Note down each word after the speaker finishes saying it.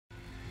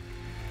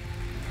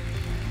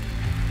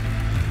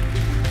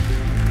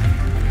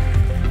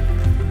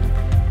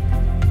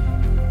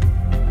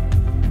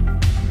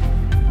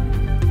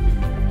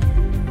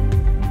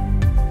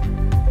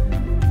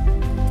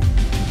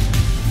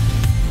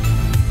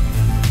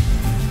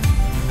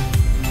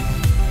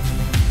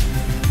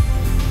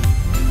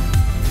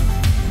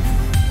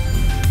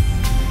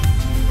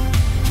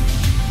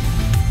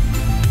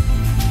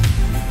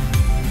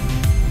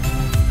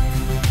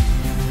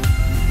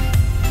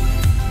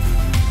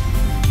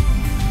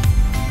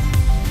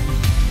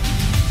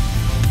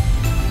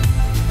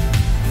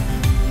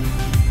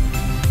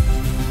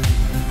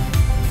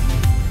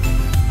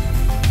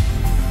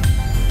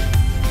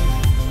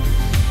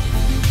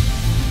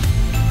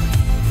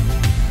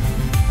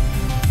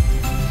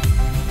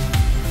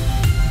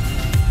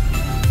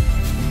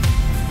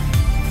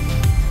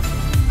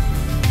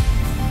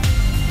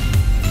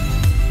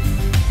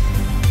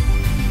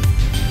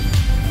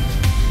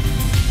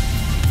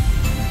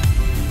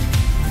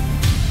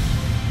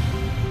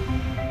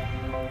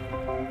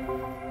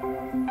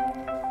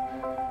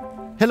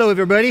Hello,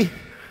 everybody.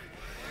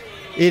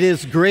 It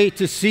is great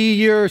to see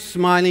your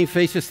smiling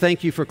faces.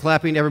 Thank you for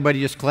clapping. Everybody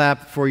just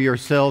clap for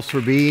yourselves for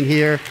being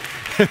here.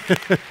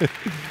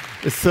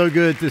 It's so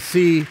good to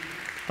see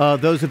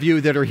those of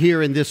you that are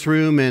here in this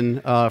room, and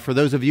for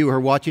those of you who are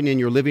watching in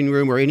your living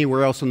room or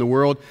anywhere else in the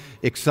world,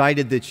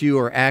 excited that you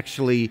are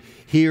actually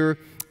here.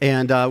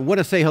 And I want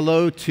to say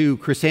hello to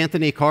Chris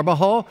Anthony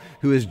Carbajal,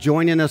 who is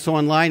joining us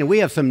online. And we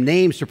have some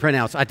names to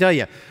pronounce. I tell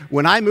you,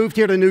 when I moved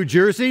here to New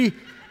Jersey,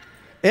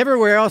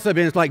 everywhere else I've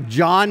been, it's like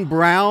John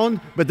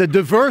Brown, but the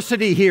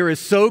diversity here is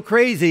so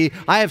crazy,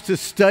 I have to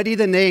study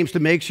the names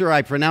to make sure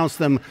I pronounce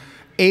them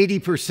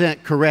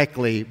 80%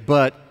 correctly,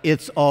 but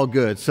it's all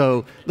good.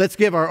 So let's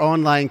give our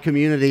online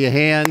community a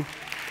hand.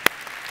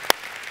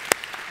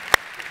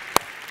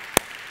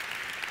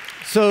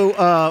 So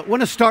I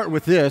want to start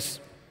with this.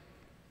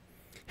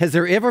 Has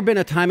there ever been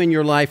a time in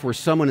your life where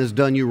someone has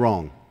done you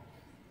wrong?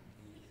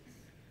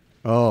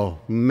 Oh,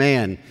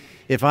 man.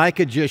 If I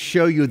could just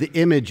show you the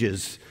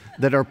images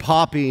that are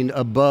popping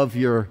above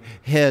your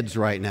heads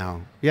right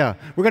now. Yeah,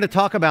 we're going to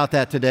talk about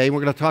that today.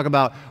 We're going to talk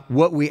about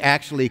what we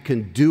actually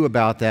can do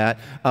about that.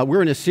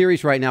 We're in a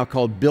series right now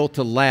called Built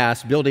to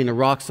Last, Building a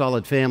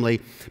Rock-Solid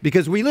Family,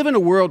 because we live in a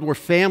world where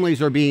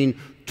families are being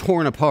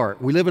torn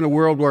apart. We live in a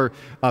world where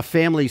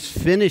families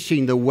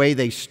finishing the way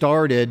they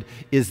started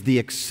is the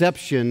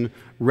exception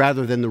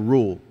rather than the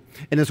rule.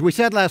 And as we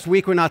said last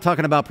week, we're not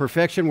talking about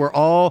perfection. We're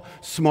all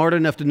smart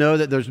enough to know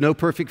that there's no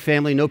perfect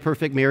family, no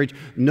perfect marriage,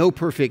 no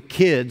perfect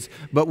kids.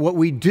 But what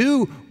we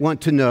do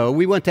want to know,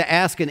 we want to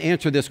ask and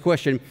answer this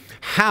question: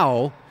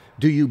 how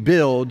do you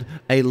build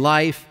a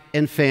life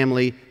and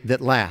family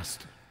that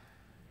last?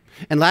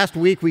 And last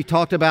week, we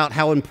talked about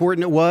how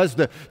important it was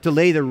to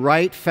lay the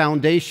right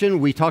foundation.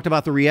 We talked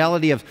about the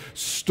reality of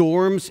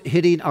storms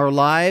hitting our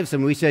lives,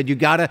 and we said you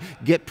got to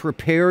get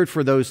prepared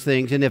for those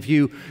things. And if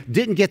you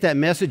didn't get that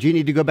message, you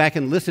need to go back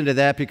and listen to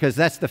that, because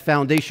that's the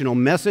foundational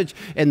message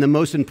and the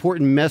most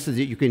important message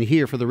that you can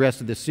hear for the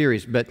rest of this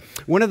series. But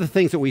one of the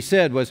things that we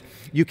said was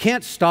you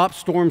can't stop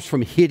storms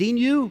from hitting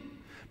you,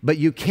 but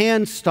you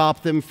can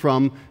stop them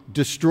from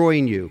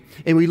destroying you.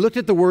 And we looked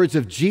at the words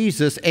of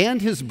Jesus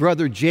and his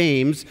brother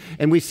James,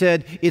 and we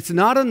said it's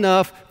not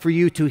enough for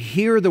you to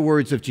hear the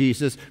words of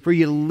Jesus, for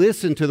you to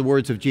listen to the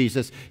words of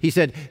Jesus. He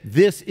said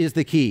this is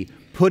the key: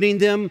 putting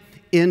them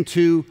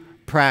into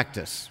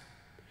practice.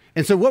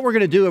 And so what we're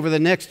going to do over the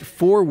next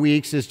 4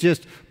 weeks is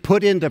just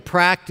put into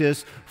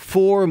practice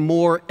 4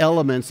 more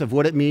elements of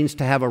what it means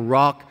to have a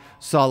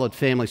rock-solid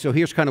family. So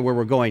here's kind of where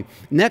we're going.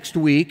 Next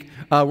week,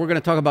 we're going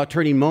to talk about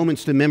turning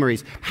moments to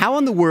memories. How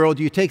in the world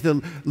do you take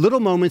the little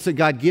moments that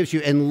God gives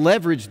you and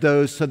leverage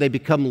those so they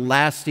become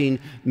lasting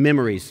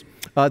memories?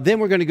 Then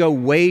we're going to go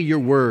weigh your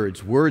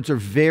words. Words are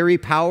very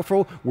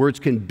powerful. Words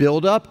can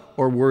build up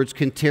or words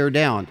can tear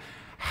down.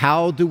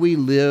 How do we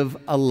live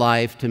a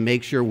life to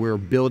make sure we're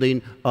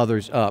building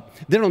others up?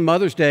 Then on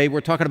Mother's Day, we're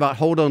talking about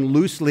hold on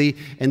loosely,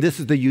 and this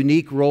is the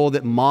unique role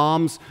that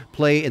moms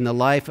play in the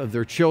life of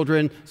their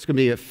children. It's going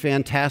to be a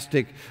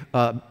fantastic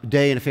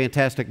day and a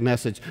fantastic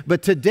message.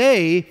 But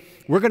today,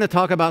 we're going to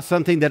talk about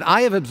something that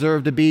I have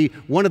observed to be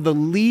one of the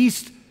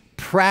least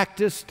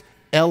practiced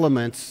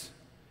elements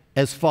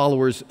as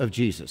followers of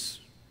Jesus.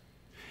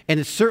 And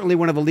it's certainly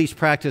one of the least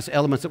practiced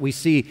elements that we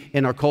see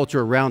in our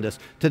culture around us.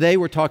 Today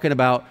we're talking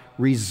about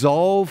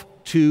resolve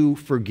to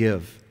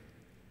forgive.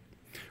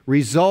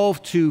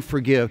 Resolve to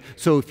forgive.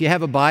 So if you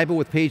have a Bible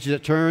with pages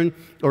that turn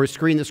or a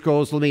screen that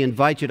scrolls, let me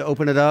invite you to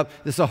open it up.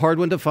 This is a hard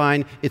one to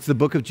find. It's the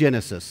book of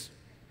Genesis.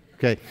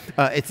 Okay,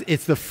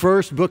 it's the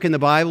first book in the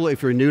Bible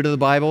if you're new to the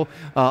Bible.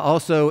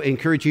 Also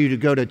encourage you to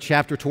go to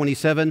chapter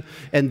 27.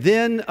 And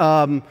then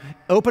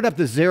open up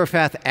the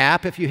Zarephath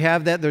app if you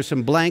have that. There's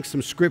some blanks,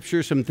 some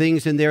scripture, some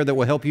things in there that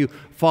will help you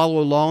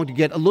follow along to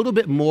get a little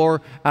bit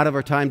more out of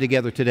our time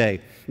together today.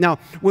 Now,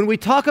 when we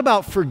talk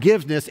about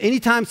forgiveness,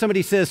 anytime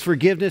somebody says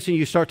forgiveness and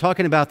you start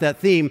talking about that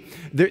theme,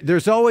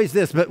 there's always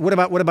this, but what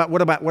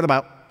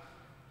about?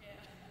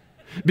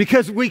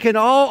 Because we can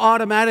all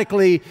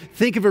automatically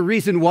think of a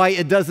reason why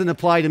it doesn't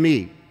apply to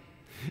me.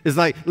 It's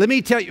like, let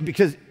me tell you,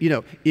 because,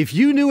 if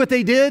you knew what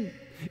they did,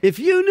 if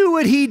you knew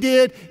what he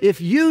did,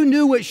 if you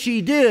knew what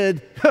she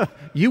did,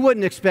 you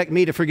wouldn't expect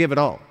me to forgive at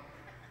all.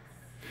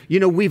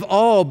 We've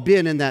all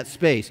been in that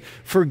space.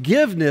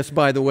 Forgiveness,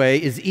 by the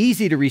way, is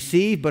easy to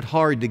receive but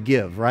hard to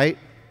give, right?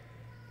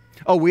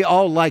 Oh, we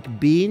all like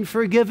being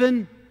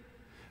forgiven,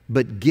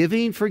 but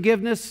giving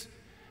forgiveness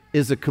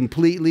is a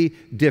completely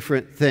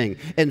different thing.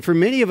 And for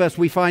many of us,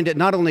 we find it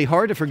not only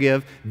hard to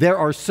forgive, there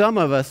are some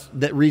of us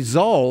that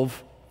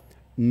resolve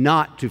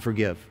not to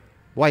forgive.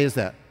 Why is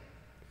that?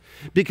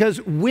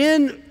 Because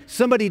when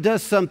somebody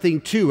does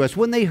something to us,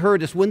 when they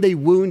hurt us, when they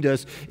wound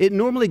us, it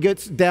normally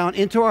gets down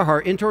into our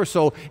heart, into our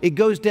soul. It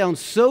goes down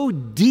so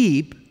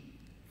deep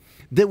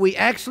that we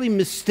actually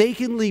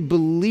mistakenly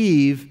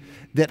believe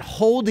that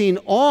holding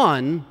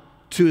on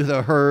to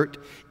the hurt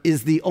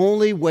is the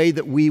only way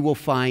that we will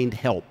find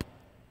help.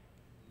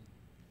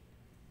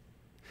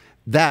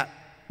 That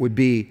would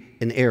be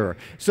an error.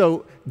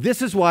 So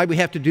this is why we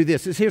have to do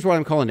this. Here's what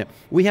I'm calling it.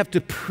 We have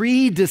to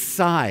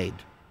pre-decide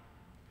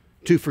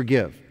to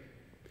forgive.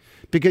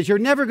 Because you're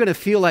never going to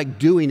feel like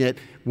doing it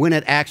when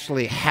it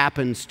actually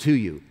happens to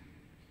you.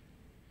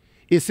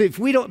 It's if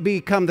we don't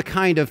become the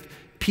kind of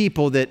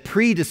people that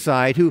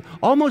pre-decide, who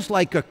almost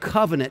like a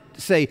covenant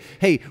say,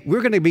 hey,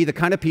 we're going to be the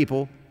kind of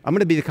people, I'm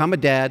going to be the kind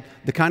of dad,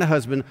 the kind of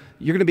husband,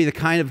 you're going to be the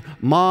kind of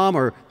mom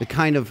or the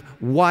kind of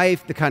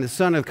wife, the kind of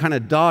son or the kind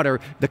of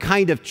daughter, the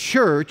kind of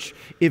church.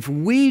 If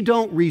we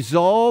don't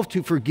resolve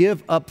to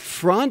forgive up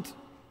front,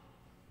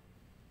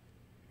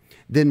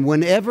 then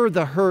whenever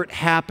the hurt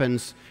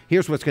happens,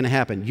 here's what's going to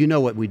happen. You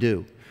know what we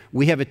do.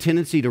 We have a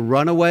tendency to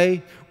run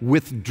away,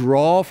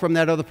 withdraw from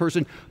that other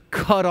person,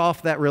 cut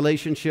off that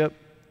relationship.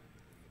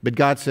 But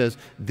God says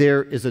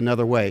there is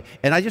another way.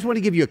 And I just want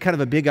to give you a kind of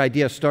a big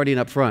idea starting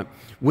up front.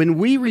 When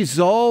we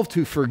resolve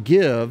to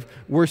forgive,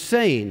 we're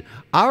saying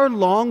our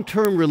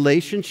long-term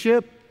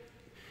relationship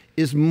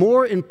is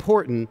more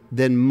important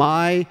than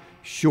my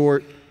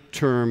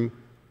short-term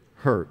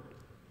hurt.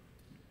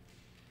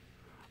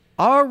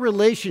 Our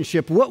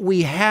relationship, what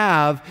we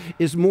have,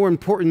 is more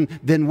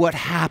important than what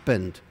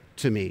happened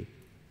to me.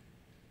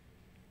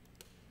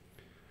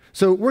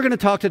 So we're going to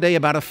talk today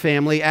about a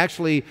family,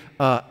 actually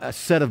a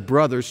set of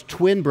brothers,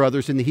 twin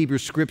brothers in the Hebrew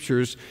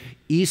Scriptures,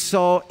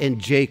 Esau and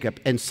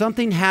Jacob. And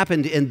something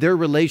happened in their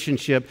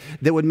relationship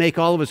that would make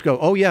all of us go,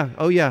 oh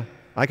yeah,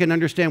 I can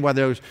understand why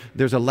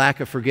there's a lack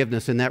of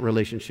forgiveness in that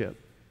relationship.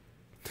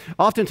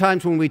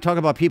 Oftentimes when we talk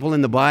about people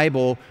in the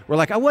Bible, we're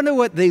like, I wonder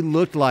what they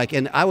looked like.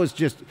 And I was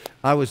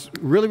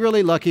really,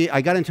 really lucky.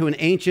 I got into an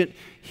ancient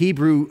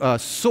Hebrew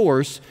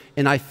source,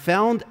 and I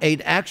found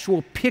an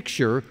actual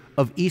picture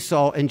of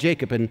Esau and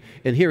Jacob. And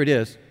here it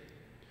is.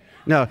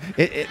 No,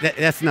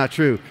 that's not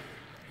true.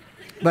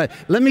 But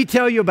let me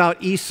tell you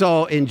about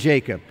Esau and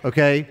Jacob,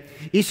 okay?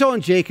 Esau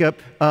and Jacob,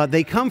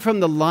 they come from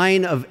the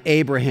line of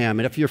Abraham.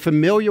 And if you're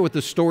familiar with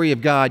the story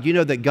of God, you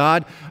know that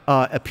God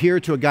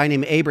appeared to a guy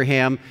named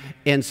Abraham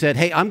and said,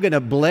 hey, I'm going to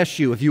bless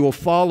you if you will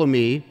follow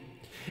me.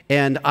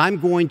 And I'm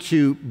going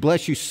to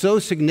bless you so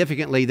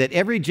significantly that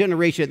every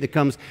generation that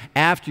comes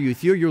after you,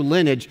 through your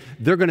lineage,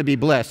 they're going to be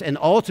blessed. And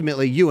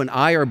ultimately, you and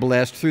I are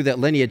blessed through that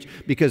lineage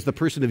because the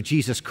person of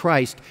Jesus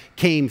Christ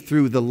came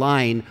through the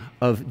line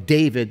of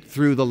David,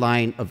 through the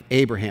line of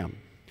Abraham.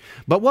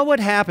 But what would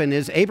happen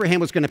is Abraham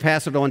was going to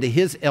pass it on to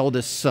his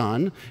eldest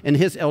son, and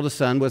his eldest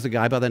son was a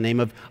guy by the name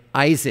of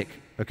Isaac.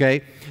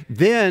 Okay?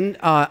 Then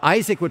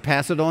Isaac would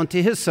pass it on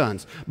to his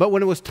sons. But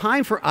when it was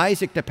time for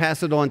Isaac to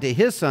pass it on to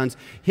his sons,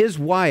 his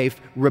wife,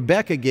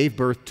 Rebekah, gave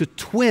birth to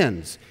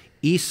twins,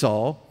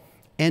 Esau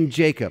and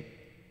Jacob.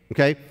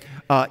 Okay?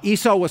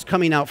 Esau was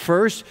coming out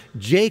first.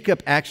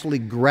 Jacob actually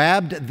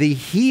grabbed the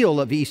heel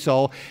of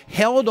Esau,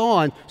 held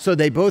on, so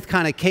they both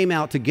kind of came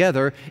out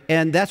together.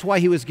 And that's why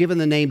he was given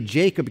the name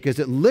Jacob, because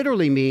it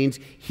literally means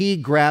he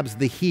grabs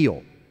the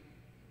heel.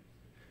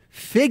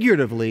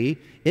 Figuratively,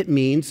 it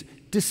means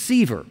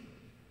deceiver.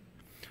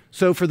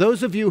 So for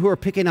those of you who are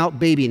picking out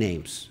baby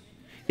names,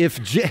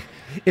 if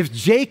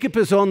Jacob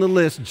is on the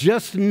list,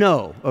 just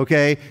know,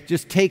 okay?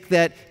 Just take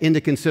that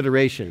into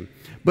consideration.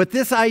 But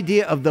this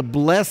idea of the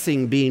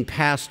blessing being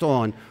passed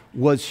on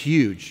was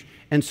huge.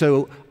 And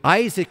so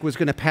Isaac was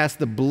going to pass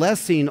the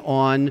blessing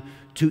on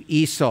to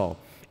Esau.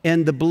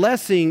 And the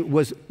blessing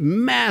was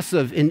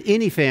massive in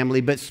any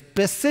family, but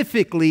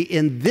specifically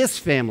in this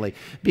family,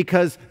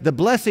 because the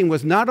blessing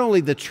was not only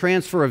the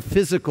transfer of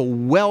physical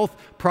wealth,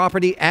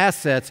 property,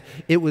 assets,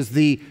 it was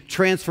the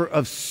transfer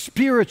of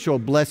spiritual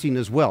blessing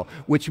as well,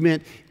 which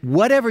meant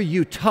whatever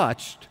you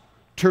touched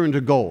turned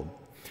to gold.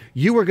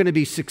 You were going to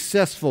be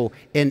successful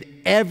in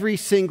every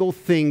single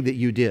thing that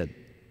you did.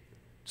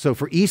 So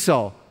for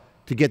Esau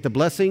to get the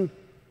blessing,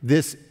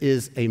 this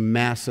is a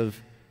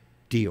massive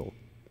deal.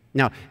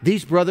 Now,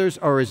 these brothers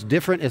are as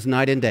different as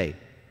night and day,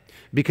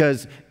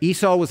 because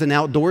Esau was an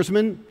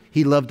outdoorsman.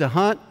 He loved to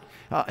hunt.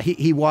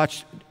 He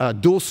watched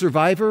Dual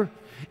Survivor,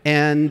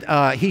 and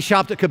he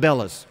shopped at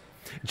Cabela's.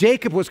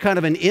 Jacob was kind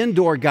of an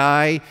indoor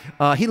guy.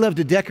 He loved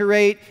to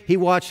decorate. He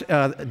watched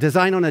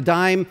Design on a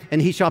Dime,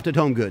 and he shopped at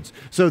Home Goods.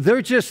 So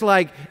they're just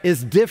like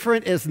as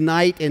different as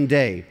night and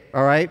day,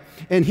 all right?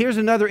 And here's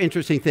another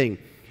interesting thing.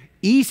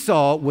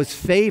 Esau was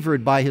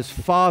favored by his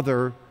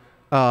father,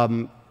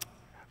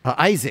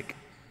 Isaac.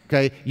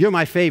 Okay, you're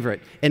my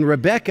favorite. And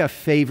Rebekah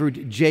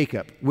favored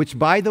Jacob, which,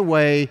 by the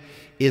way,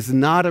 is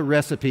not a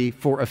recipe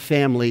for a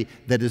family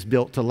that is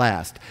built to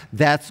last.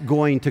 That's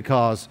going to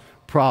cause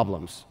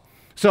problems.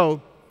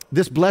 So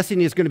this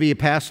blessing is going to be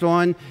passed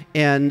on,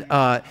 and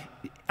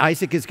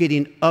Isaac is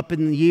getting up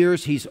in the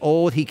years. He's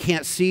old. He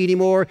can't see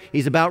anymore.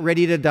 He's about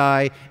ready to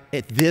die.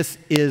 This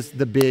is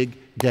the big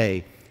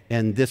day,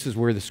 and this is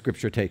where the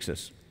scripture takes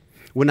us.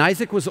 When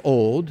Isaac was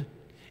old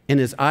and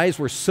his eyes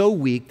were so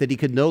weak that he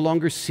could no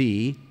longer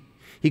see,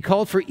 he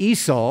called for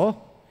Esau,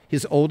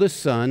 his oldest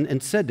son,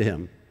 and said to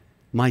him,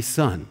 "My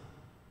son."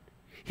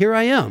 "Here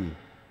I am,"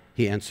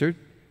 he answered.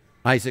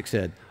 Isaac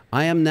said,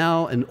 "I am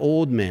now an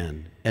old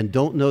man and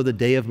don't know the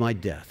day of my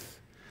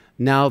death.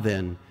 Now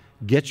then,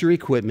 get your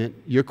equipment,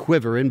 your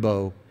quiver and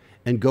bow,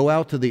 and go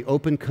out to the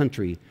open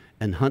country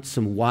and hunt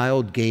some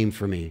wild game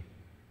for me."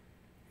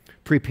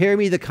 Prepare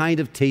me the kind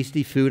of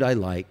tasty food I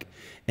like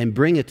and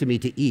bring it to me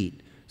to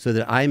eat so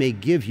that I may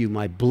give you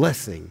my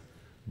blessing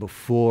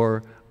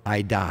before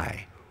I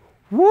die.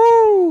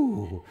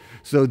 Woo!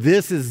 So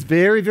this is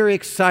very, very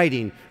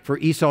exciting for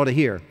Esau to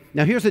hear.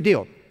 Now here's the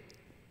deal.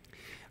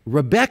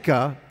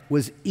 Rebekah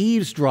was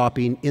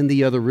eavesdropping in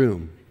the other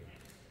room.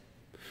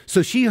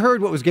 So she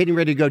heard what was getting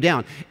ready to go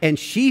down, and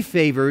she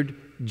favored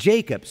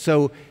Jacob.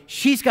 So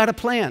she's got a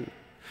plan.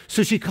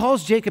 So she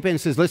calls Jacob in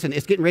and says, listen,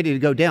 it's getting ready to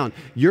go down.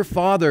 Your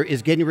father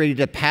is getting ready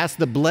to pass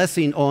the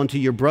blessing on to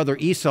your brother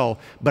Esau,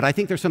 but I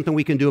think there's something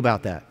we can do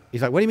about that.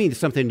 He's like, what do you mean there's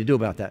something to do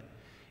about that?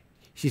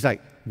 She's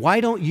like, why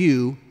don't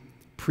you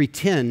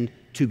pretend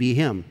to be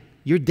him?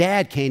 Your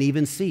dad can't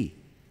even see.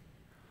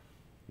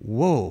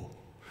 Whoa.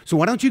 So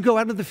why don't you go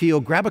out into the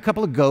field, grab a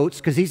couple of goats,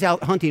 because he's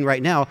out hunting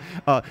right now.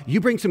 You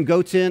bring some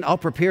goats in, I'll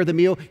prepare the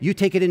meal, you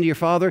take it into your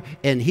father,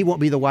 and he won't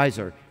be the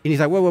wiser. And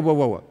he's like, whoa, whoa, whoa,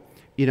 whoa, whoa.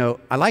 You know,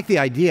 I like the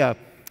idea,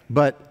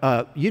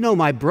 but you know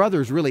my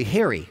brother's really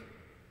hairy.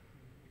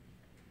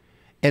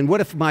 And what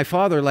if my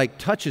father, like,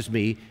 touches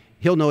me,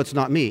 he'll know it's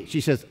not me.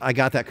 She says, I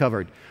got that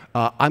covered.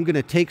 I'm going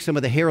to take some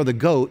of the hair of the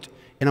goat,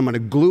 and I'm going to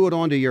glue it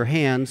onto your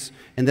hands,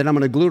 and then I'm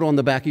going to glue it on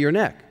the back of your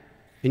neck,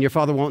 and your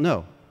father won't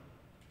know.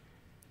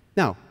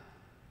 Now,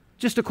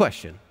 just a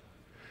question.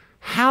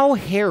 How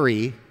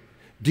hairy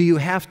do you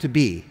have to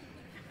be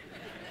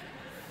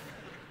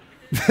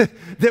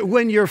that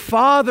when your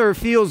father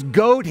feels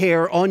goat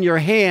hair on your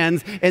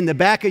hands and the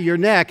back of your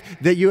neck,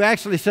 that you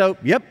actually say,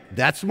 yep,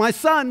 that's my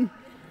son?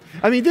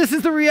 I mean, this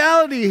is the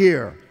reality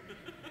here.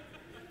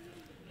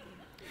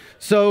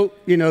 So,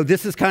 you know,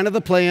 this is kind of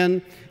the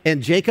plan,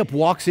 and Jacob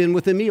walks in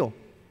with a meal.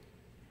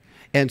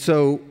 And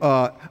so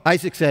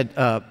Isaac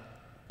said,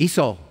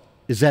 Esau,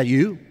 is that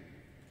you?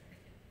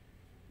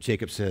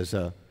 Jacob says,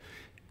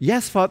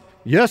 yes, Father.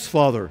 Yes,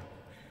 Father.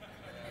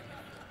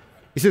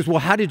 He says, well,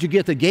 how did you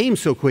get the game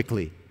so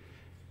quickly?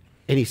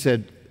 And he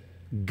said,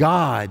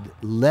 God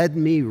led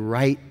me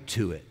right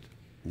to it.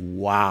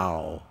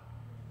 Wow.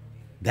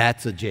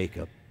 That's a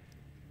Jacob.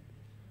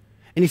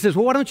 And he says,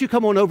 well, why don't you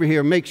come on over here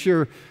and make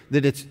sure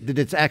that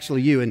it's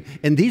actually you?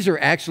 And these are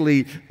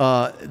actually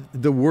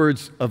the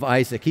words of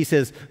Isaac. He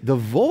says, the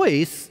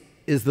voice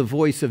is the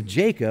voice of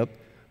Jacob,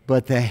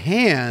 but the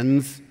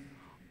hands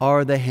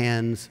are the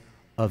hands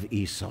of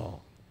Esau.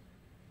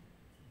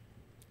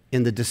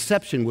 And the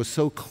deception was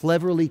so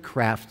cleverly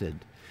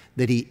crafted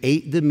that he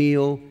ate the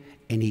meal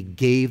and he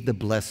gave the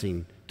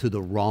blessing to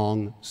the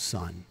wrong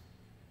son.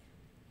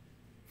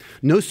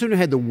 No sooner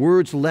had the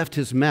words left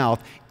his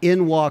mouth,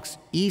 in walks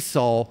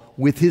Esau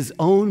with his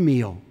own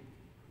meal.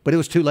 But it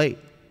was too late.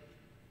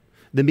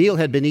 The meal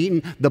had been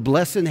eaten, the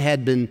blessing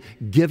had been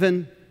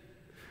given.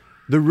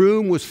 The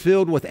room was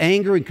filled with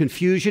anger and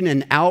confusion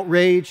and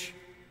outrage.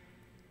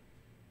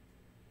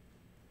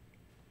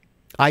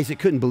 Isaac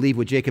couldn't believe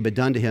what Jacob had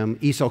done to him.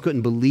 Esau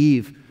couldn't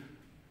believe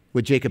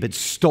what Jacob had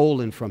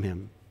stolen from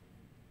him.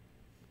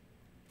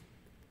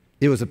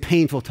 It was a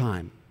painful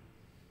time.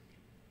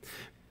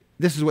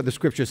 This is what the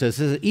scripture says. It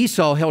says,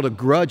 Esau held a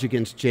grudge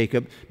against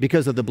Jacob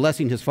because of the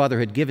blessing his father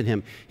had given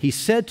him. He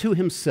said to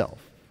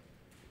himself,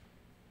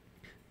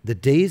 the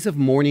days of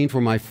mourning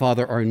for my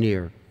father are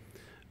near.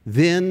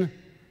 Then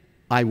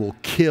I will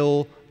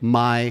kill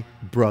my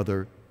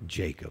brother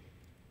Jacob.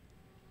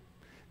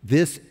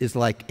 This is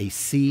like a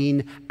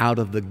scene out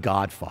of The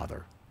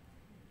Godfather.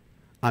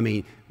 I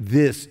mean,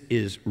 this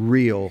is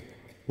real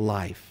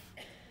life.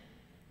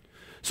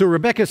 So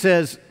Rebekah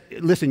says,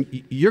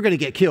 listen, you're going to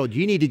get killed.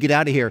 You need to get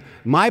out of here.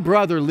 My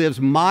brother lives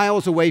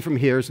miles away from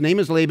here. His name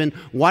is Laban.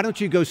 Why don't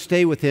you go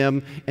stay with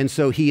him? And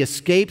so he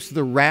escapes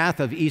the wrath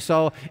of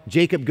Esau.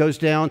 Jacob goes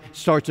down,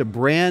 starts a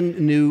brand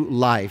new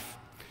life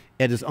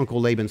at his uncle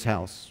Laban's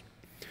house.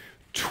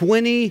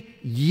 20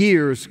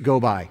 years go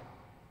by.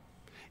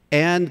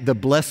 And the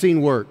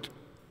blessing worked.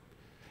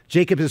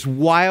 Jacob is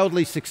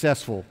wildly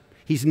successful.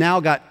 He's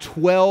now got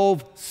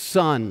 12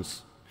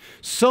 sons.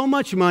 So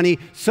much money,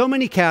 so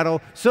many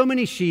cattle, so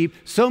many sheep,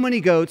 so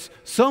many goats,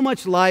 so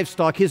much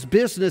livestock. His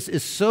business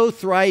is so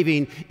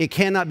thriving, it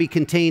cannot be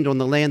contained on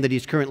the land that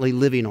he's currently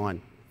living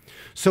on.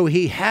 So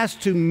he has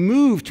to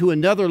move to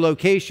another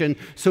location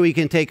so he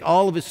can take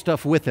all of his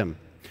stuff with him.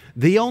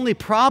 The only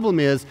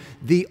problem is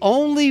the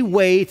only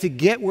way to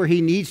get where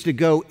he needs to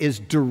go is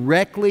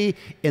directly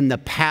in the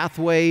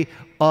pathway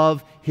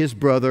of his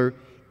brother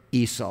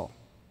Esau.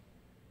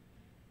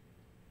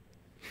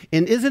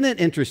 And isn't it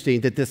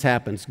interesting that this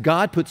happens?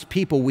 God puts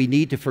people we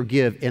need to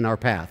forgive in our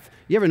path.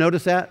 You ever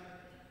notice that?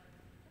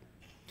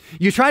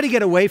 You try to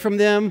get away from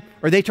them,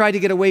 or they try to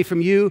get away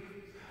from you.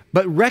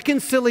 But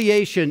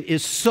reconciliation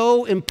is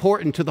so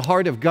important to the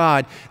heart of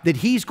God that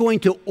He's going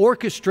to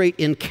orchestrate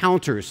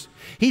encounters.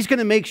 He's going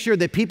to make sure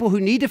that people who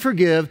need to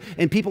forgive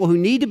and people who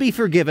need to be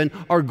forgiven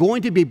are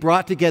going to be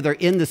brought together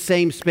in the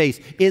same space,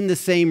 in the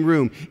same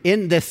room,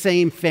 in the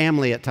same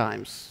family at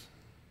times.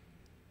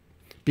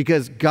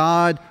 Because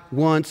God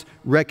wants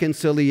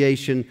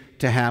reconciliation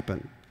to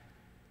happen.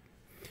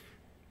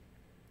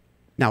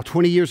 Now,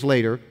 20 years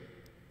later,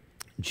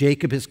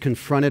 Jacob is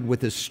confronted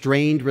with a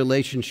strained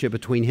relationship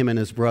between him and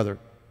his brother.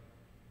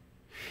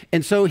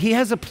 And so he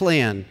has a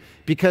plan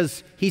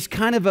because he's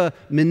kind of a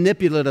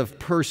manipulative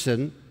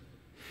person.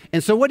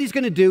 And so what he's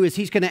going to do is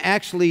he's going to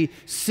actually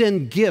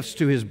send gifts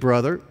to his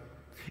brother.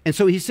 And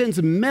so he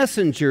sends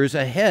messengers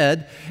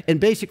ahead and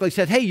basically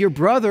said, hey, your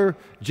brother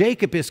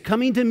Jacob is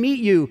coming to meet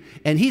you,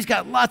 and he's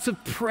got lots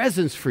of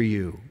presents for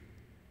you.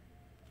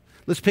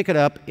 Let's pick it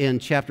up in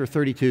chapter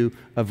 32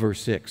 of verse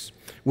 6.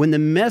 When the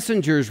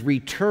messengers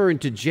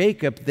returned to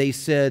Jacob, they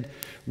said,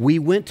 we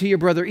went to your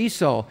brother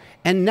Esau,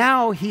 and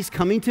now he's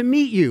coming to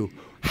meet you.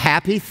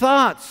 Happy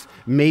thoughts.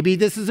 Maybe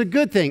this is a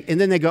good thing.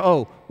 And then they go,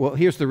 oh, well,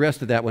 here's the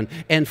rest of that one.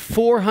 And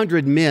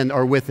 400 men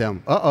are with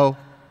him. Uh-oh.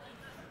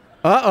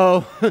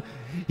 Uh-oh.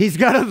 He's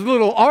got a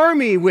little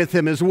army with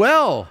him as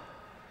well.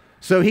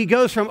 So he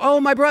goes from, oh,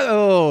 my brother.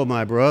 Oh,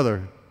 my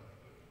brother.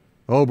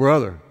 Oh,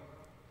 brother.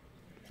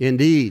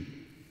 Indeed.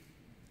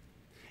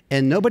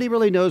 And nobody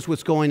really knows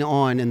what's going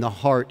on in the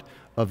heart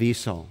of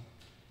Esau.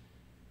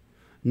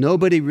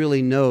 Nobody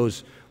really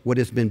knows what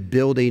has been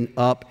building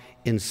up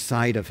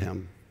inside of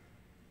him.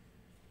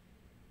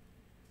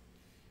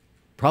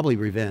 Probably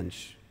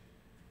revenge.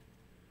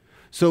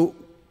 So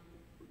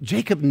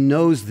Jacob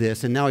knows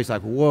this, and now he's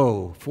like,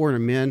 whoa, 400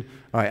 men?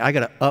 All right, I got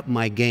to up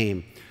my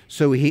game.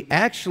 So he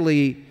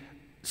actually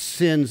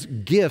sends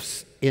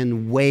gifts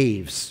in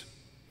waves.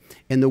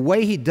 And the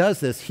way he does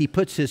this, he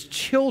puts his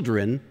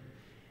children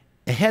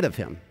ahead of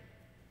him.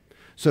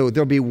 So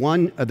there'll be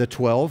one of the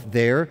 12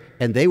 there,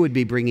 and they would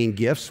be bringing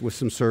gifts with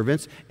some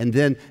servants, and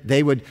then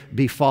they would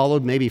be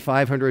followed maybe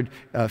 500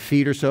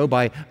 feet or so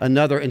by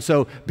another. And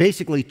so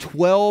basically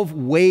 12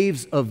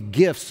 waves of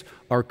gifts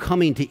are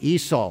coming to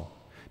Esau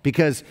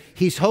because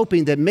he's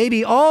hoping that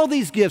maybe all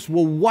these gifts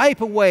will wipe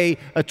away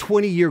a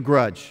 20-year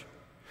grudge.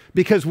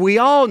 Because we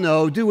all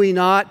know, do we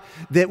not,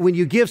 that when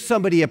you give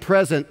somebody a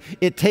present,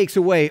 it takes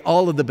away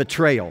all of the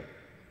betrayal.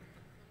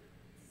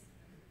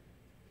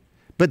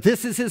 But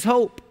this is his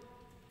hope.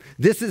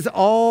 This is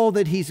all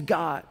that he's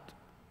got.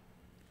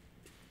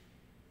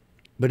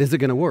 But is it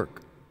going to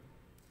work?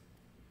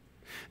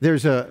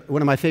 There's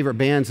one of my favorite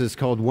bands is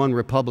called One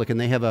Republic, and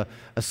they have a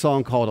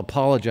song called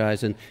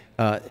Apologize, and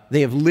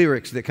they have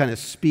lyrics that kind of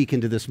speak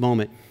into this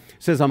moment.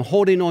 It says, I'm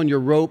holding on your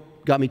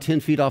rope, got me 10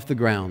 feet off the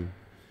ground,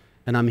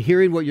 and I'm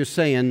hearing what you're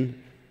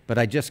saying, but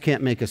I just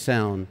can't make a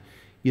sound.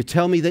 You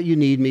tell me that you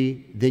need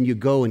me, then you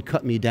go and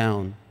cut me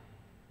down.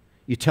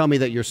 You tell me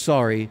that you're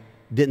sorry,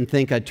 didn't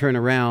think I'd turn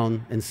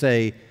around and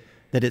say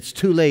that it's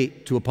too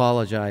late to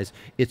apologize.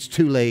 It's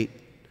too late.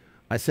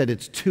 I said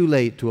it's too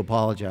late to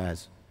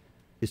apologize.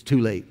 It's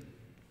too late.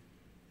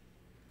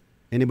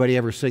 Anybody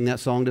ever sing that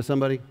song to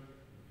somebody?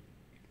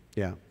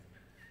 Yeah.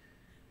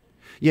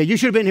 Yeah, you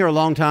should have been here a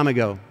long time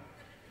ago.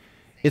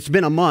 It's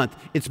been a month.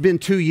 It's been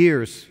 2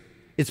 years.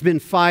 It's been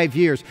 5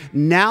 years.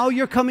 Now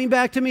you're coming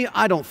back to me?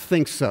 I don't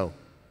think so.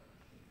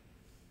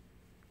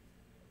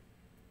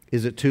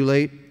 Is it too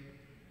late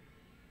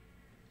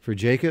for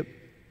Jacob?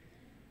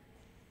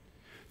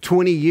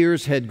 20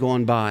 years had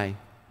gone by.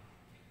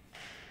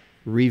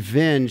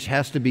 Revenge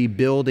has to be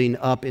building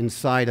up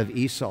inside of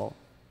Esau.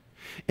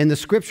 And the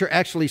scripture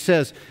actually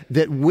says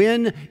that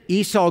when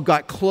Esau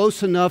got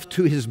close enough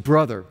to his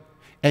brother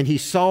and he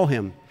saw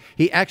him,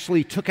 he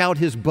actually took out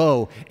his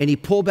bow and he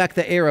pulled back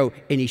the arrow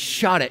and he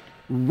shot it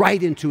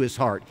right into his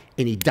heart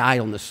and he died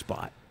on the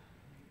spot.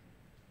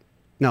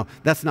 No,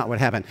 that's not what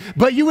happened.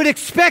 But you would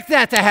expect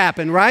that to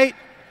happen, right?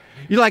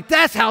 You're like,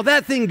 that's how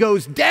that thing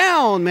goes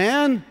down,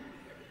 man.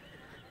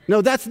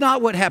 No, that's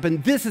not what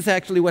happened. This is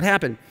actually what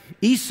happened.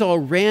 Esau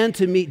ran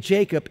to meet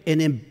Jacob and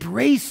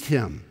embraced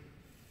him.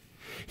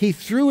 He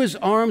threw his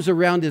arms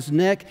around his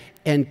neck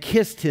and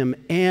kissed him,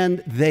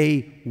 and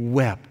they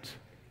wept.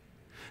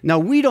 Now,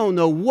 we don't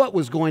know what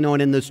was going on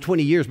in those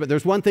 20 years, but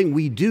there's one thing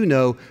we do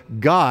know.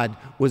 God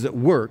was at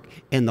work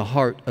in the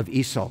heart of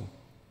Esau.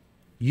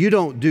 You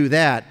don't do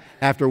that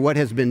after what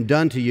has been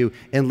done to you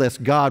unless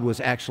God was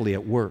actually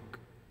at work.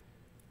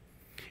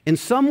 And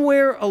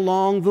somewhere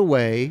along the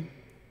way,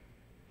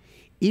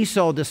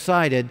 Esau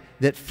decided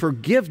that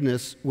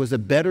forgiveness was a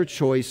better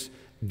choice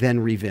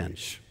than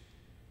revenge.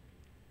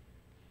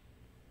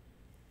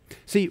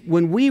 See,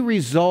 when we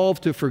resolve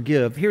to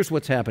forgive, here's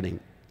what's happening.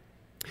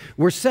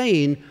 We're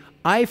saying,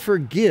 I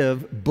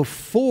forgive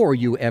before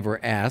you ever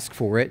ask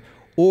for it,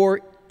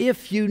 or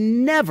if you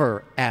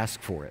never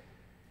ask for it.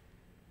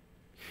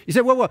 You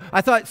say, well,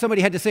 I thought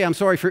somebody had to say, I'm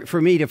sorry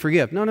for me to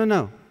forgive. No, no,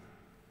 no.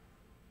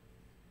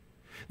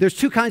 There's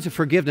two kinds of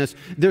forgiveness.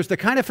 There's the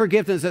kind of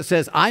forgiveness that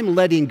says, I'm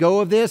letting go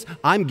of this,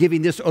 I'm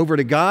giving this over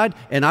to God,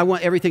 and I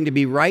want everything to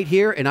be right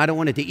here, and I don't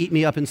want it to eat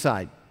me up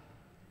inside.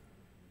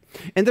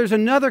 And there's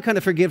another kind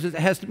of forgiveness that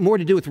has more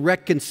to do with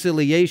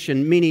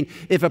reconciliation, meaning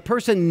if a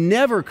person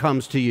never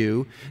comes to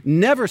you,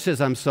 never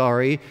says, I'm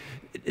sorry,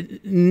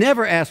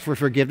 never asks for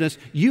forgiveness,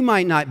 you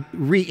might not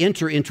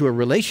re-enter into a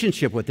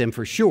relationship with them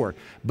for sure,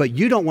 but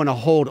you don't want to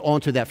hold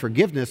on to that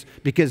forgiveness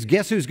because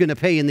guess who's going to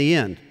pay in the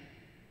end?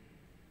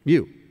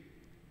 You.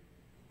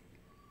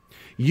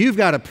 You've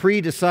got to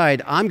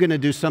pre-decide, I'm going to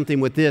do something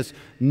with this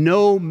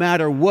no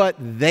matter what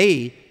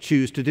they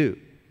choose to do.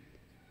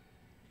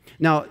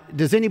 Now,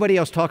 does anybody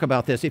else talk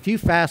about this? If you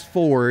fast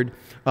forward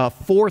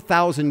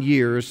 4,000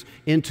 years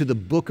into the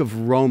book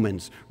of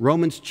Romans,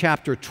 Romans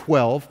chapter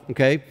 12,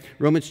 okay?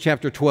 Romans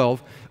chapter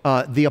 12,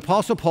 the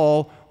Apostle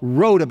Paul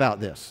wrote about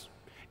this.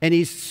 And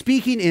he's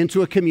speaking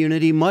into a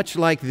community much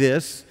like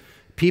this,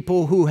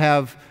 people who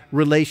have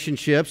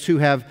relationships, who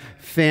have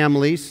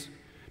families,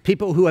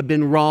 people who have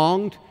been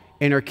wronged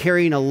and are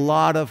carrying a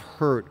lot of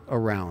hurt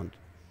around.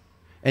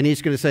 And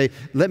he's going to say,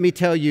 let me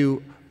tell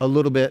you a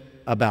little bit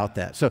about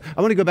that. So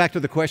I want to go back to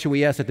the question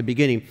we asked at the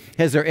beginning.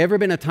 Has there ever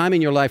been a time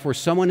in your life where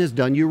someone has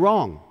done you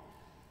wrong?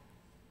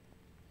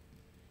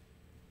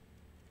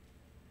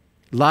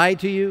 Lied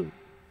to you?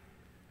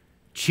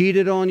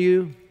 Cheated on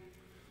you?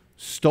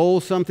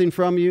 Stole something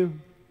from you?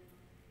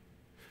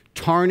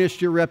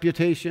 Tarnished your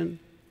reputation?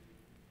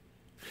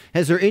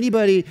 Has there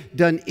anybody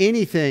done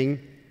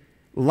anything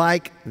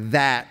like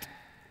that?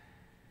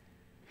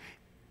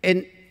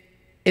 And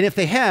if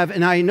they have,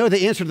 and I know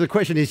the answer to the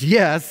question is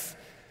yes,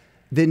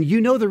 then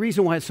you know the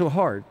reason why it's so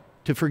hard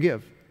to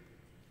forgive.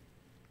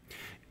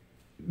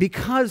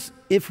 Because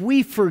if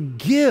we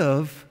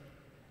forgive,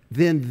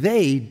 then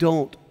they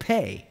don't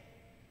pay.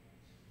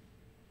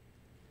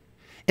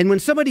 And when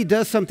somebody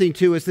does something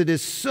to us that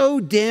is so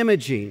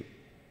damaging,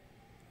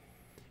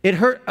 it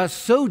hurt us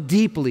so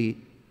deeply,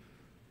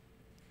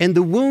 and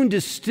the wound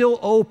is still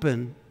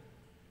open,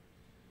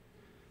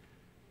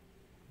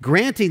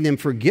 granting them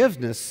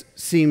forgiveness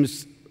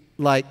seems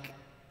like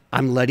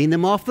I'm letting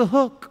them off the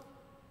hook.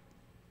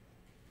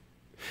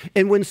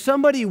 And when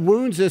somebody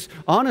wounds us,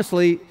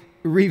 honestly,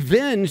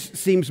 revenge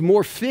seems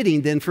more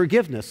fitting than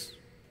forgiveness.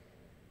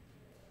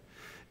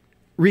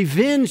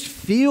 Revenge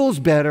feels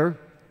better,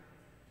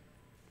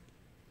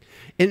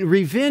 and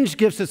revenge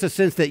gives us a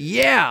sense that,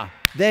 yeah,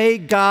 they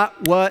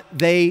got what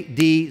they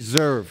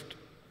deserved.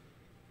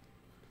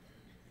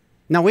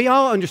 Now, we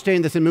all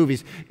understand this in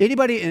movies.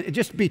 Anybody,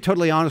 just be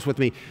totally honest with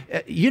me,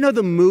 you know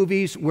the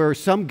movies where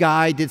some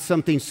guy did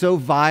something so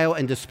vile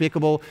and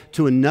despicable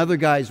to another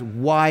guy's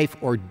wife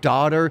or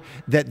daughter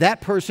that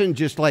that person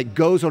just like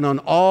goes on an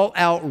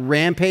all-out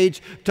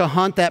rampage to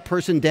hunt that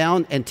person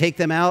down and take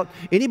them out?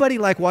 Anybody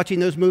like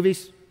watching those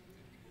movies?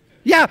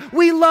 Yeah,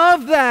 we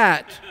love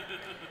that.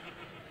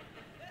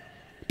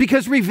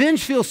 Because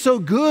revenge feels so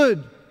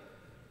good.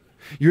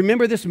 You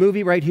remember this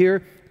movie right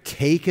here,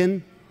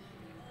 Taken?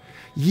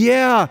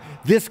 Yeah,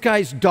 this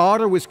guy's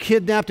daughter was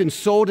kidnapped and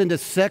sold into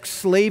sex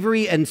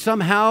slavery, and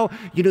somehow,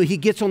 he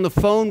gets on the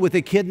phone with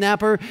a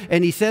kidnapper,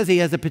 and he says he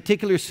has a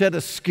particular set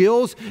of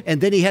skills,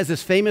 and then he has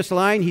this famous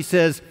line. He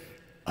says,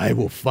 "I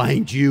will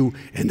find you,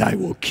 and I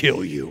will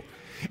kill you."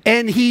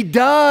 And he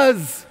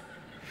does.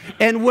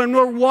 And when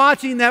we're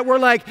watching that, we're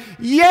like,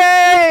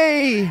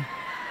 yay!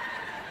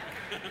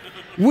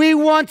 We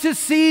want to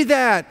see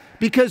that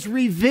because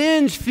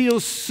revenge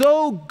feels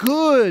so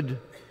good.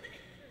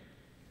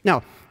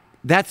 Now,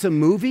 that's a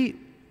movie,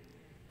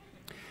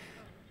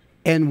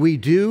 and we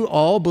do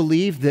all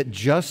believe that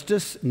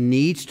justice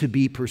needs to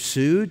be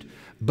pursued,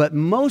 but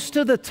most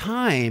of the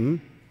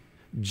time,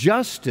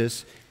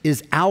 justice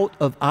is out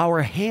of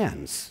our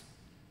hands.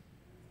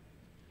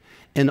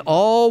 And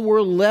all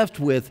we're left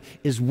with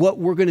is what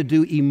we're going to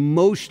do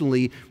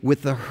emotionally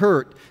with the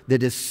hurt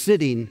that is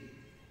sitting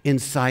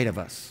inside of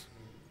us.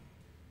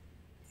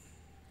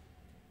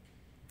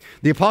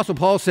 The Apostle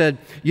Paul said,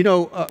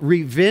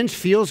 revenge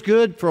feels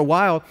good for a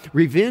while.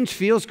 Revenge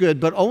feels good,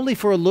 but only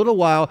for a little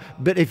while.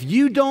 But if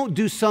you don't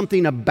do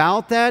something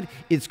about that,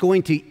 it's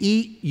going to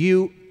eat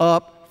you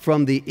up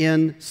from the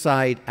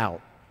inside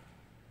out.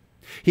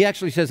 He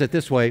actually says it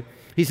this way.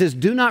 He says,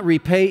 do not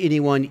repay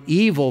anyone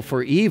evil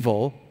for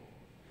evil.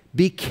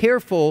 Be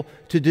careful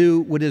to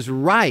do what is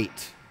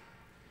right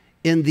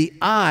in the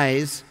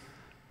eyes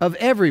of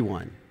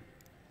everyone.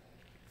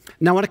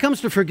 Now, when it comes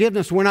to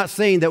forgiveness, we're not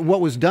saying that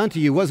what was done to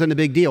you wasn't a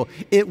big deal.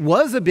 It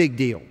was a big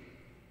deal.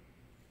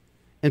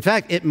 In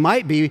fact, it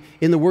might be,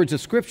 in the words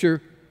of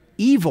Scripture,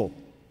 evil.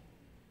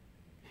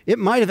 It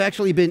might have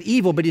actually been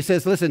evil, but he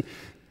says, listen,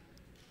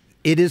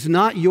 it is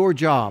not your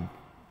job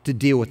to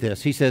deal with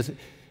this. He says,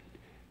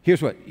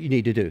 here's what you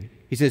need to do.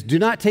 He says, do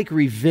not take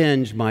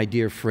revenge, my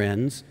dear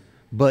friends,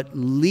 but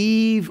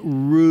leave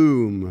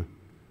room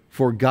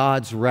for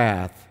God's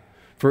wrath.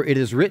 For it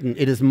is written,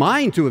 it is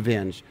mine to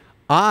avenge.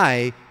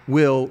 I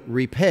will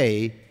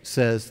repay,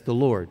 says the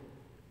Lord.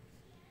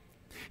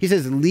 He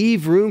says,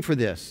 leave room for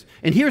this.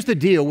 And here's the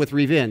deal with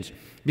revenge.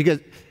 Because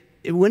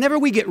whenever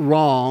we get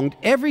wronged,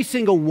 every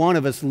single one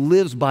of us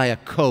lives by a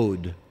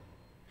code.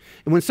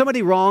 And when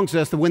somebody wrongs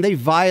us, when they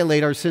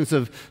violate our sense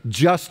of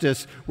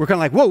justice, we're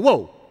kind of like,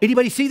 whoa,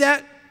 anybody see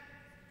that?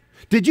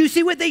 Did you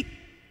see what they...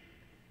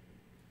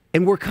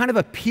 And we're kind of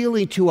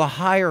appealing to a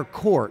higher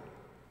court.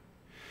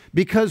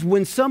 Because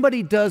when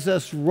somebody does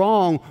us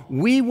wrong,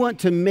 we want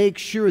to make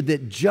sure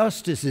that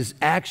justice is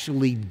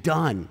actually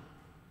done.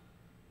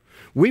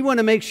 We want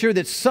to make sure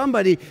that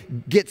somebody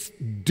gets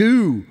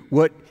due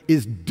what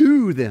is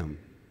due them.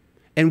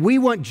 And we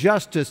want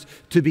justice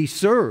to be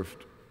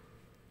served.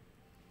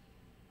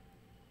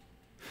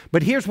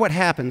 But here's what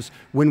happens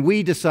when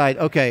we decide,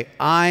 okay,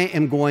 I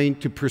am going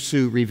to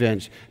pursue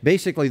revenge.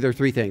 Basically, there are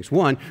three things.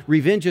 One,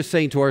 revenge is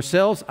saying to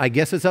ourselves, I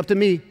guess it's up to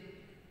me.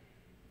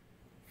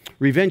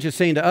 Revenge is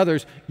saying to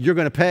others, you're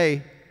going to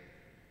pay.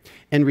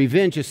 And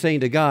revenge is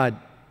saying to God,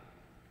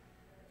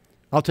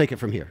 I'll take it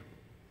from here.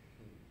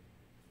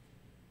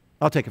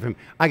 I'll take it from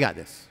here. I got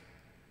this.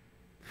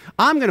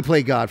 I'm going to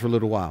play God for a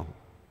little while.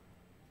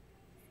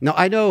 Now,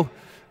 I know,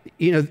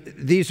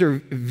 these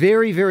are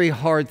very, very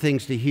hard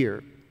things to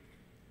hear.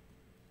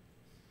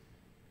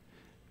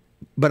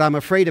 But I'm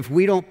afraid if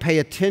we don't pay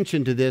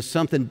attention to this,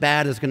 something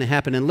bad is going to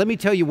happen. And let me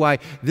tell you why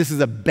this is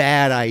a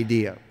bad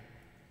idea.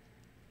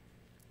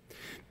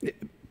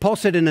 Paul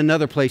said in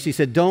another place, he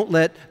said, don't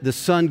let the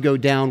sun go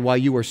down while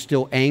you are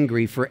still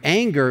angry. For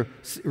anger,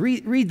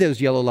 read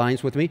those yellow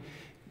lines with me,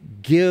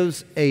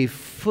 gives a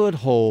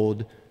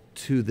foothold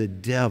to the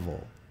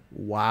devil.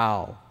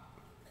 Wow.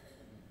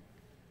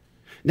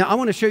 Now, I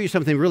want to show you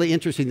something really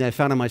interesting that I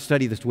found in my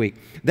study this week.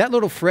 That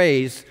little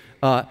phrase,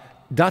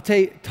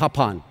 date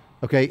tapan,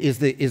 okay, is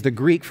the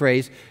Greek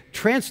phrase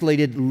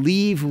translated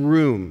leave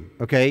room,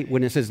 okay?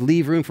 When it says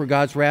leave room for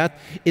God's wrath,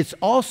 it's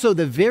also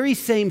the very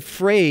same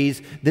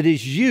phrase that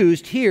is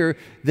used here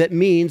that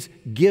means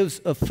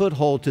gives a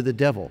foothold to the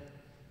devil.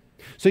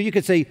 So you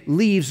could say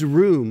leaves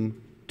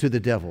room to the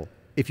devil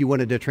if you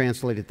wanted to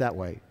translate it that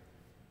way.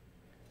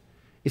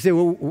 You say,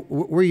 well,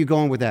 where are you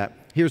going with that?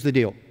 Here's the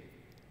deal.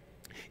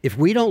 If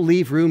we don't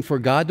leave room for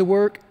God to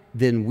work,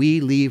 then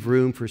we leave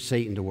room for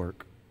Satan to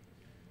work.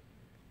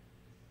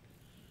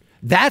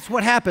 That's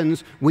what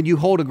happens when you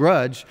hold a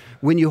grudge,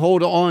 when you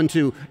hold on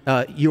to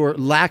your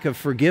lack of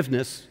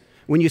forgiveness,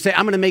 when you say,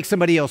 I'm going to make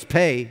somebody else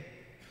pay.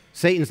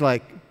 Satan's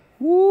like,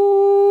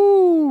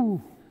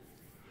 woo,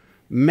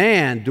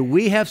 man, do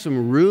we have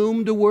some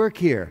room to work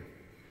here?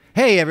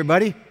 Hey,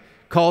 everybody,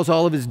 calls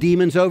all of his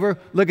demons over.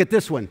 Look at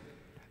this one.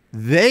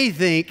 They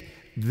think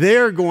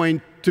they're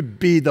going to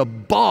be the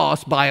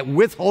boss by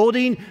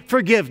withholding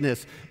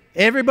forgiveness.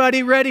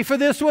 Everybody ready for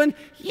this one?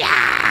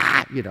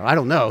 Yeah! I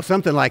don't know,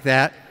 something like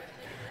that.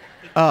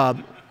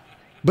 But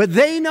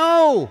they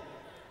know.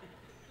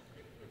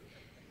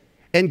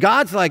 And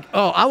God's like,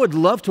 oh, I would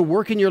love to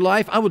work in your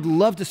life. I would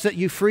love to set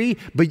you free,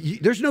 but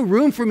there's no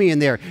room for me in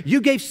there.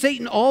 You gave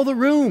Satan all the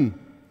room.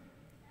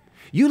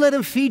 You let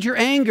him feed your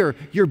anger,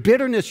 your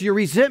bitterness, your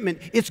resentment.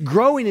 It's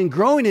growing and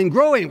growing and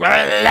growing.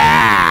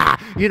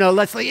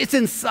 It's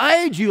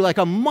inside you like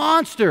a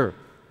monster.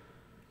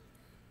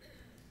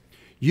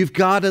 You've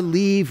got to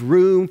leave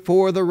room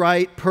for the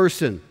right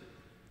person.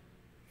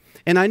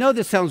 And I know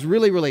this sounds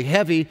really, really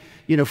heavy,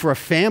 for a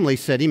family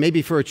setting,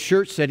 maybe for a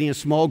church setting, a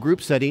small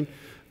group setting.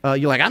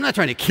 You're like, I'm not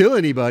trying to kill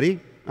anybody.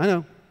 I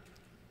know.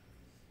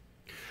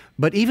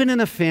 But even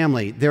in a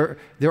family, there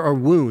are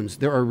wounds,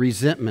 there are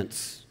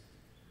resentments.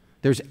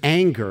 There's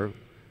anger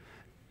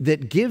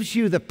that gives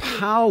you the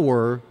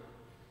power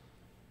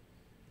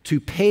to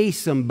pay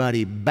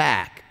somebody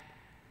back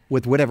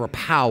with whatever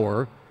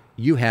power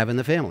you have in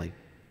the family.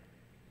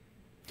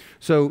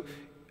 So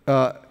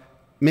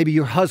maybe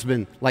your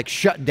husband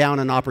shut down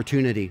an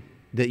opportunity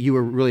that you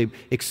were really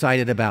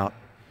excited about.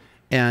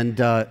 And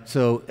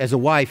so as a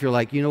wife, you're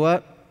like, you know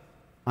what?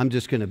 I'm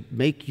just going to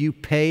make you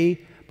pay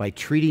by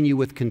treating you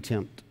with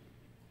contempt.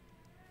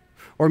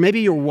 Or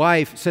maybe your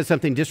wife said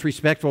something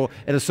disrespectful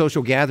at a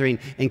social gathering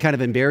and kind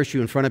of embarrassed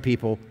you in front of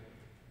people.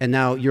 And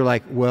now you're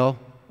like, well,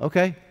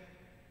 okay.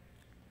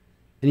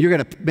 And you're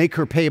going to make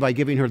her pay by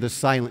giving her the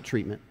silent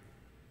treatment.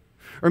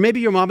 Or maybe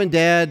your mom and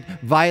dad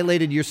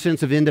violated your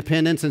sense of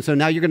independence, and so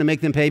now you're going to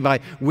make them pay by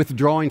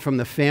withdrawing from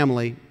the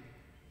family.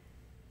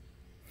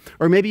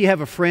 Or maybe you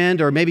have a friend,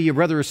 or maybe your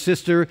brother or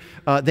sister,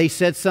 they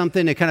said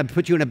something that kind of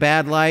put you in a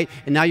bad light,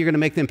 and now you're going to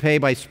make them pay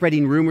by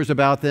spreading rumors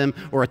about them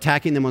or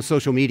attacking them on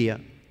social media.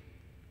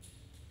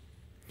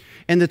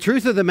 And the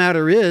truth of the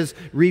matter is,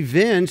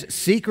 revenge,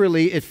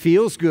 secretly, it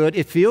feels good.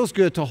 It feels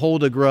good to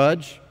hold a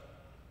grudge.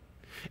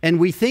 And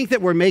we think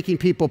that we're making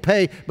people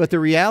pay, but the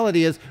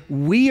reality is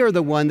we are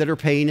the one that are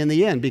paying in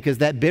the end because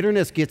that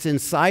bitterness gets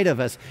inside of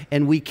us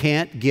and we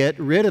can't get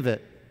rid of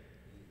it.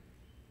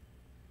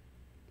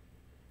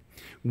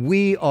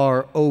 We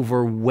are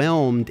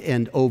overwhelmed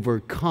and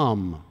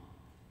overcome.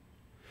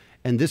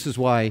 And this is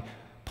why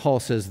Paul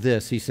says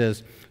this. He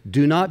says,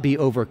 do not be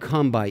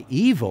overcome by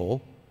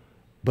evil,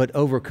 but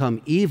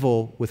overcome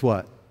evil with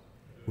what?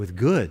 With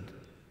good.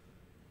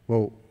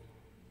 Well,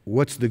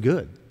 what's the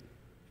good?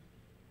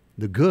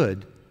 The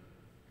good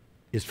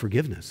is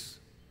forgiveness.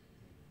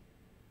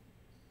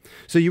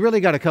 So you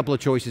really got a couple of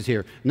choices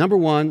here. Number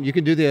one, you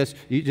can do this.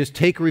 You just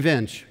take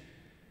revenge.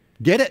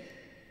 Get it?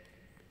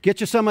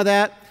 Get you some of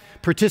that.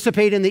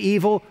 Participate in the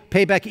evil.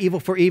 Pay back evil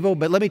for evil.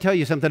 But let me tell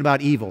you something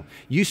about evil.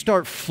 You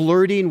start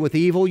flirting with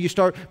evil. You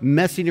start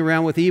messing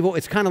around with evil.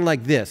 It's kind of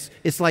like this.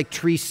 It's like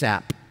tree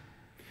sap.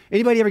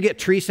 Anybody ever get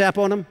tree sap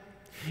on them?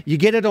 You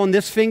get it on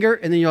this finger,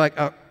 and then you're like,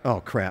 oh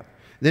crap.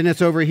 Then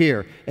it's over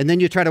here. And then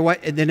you try to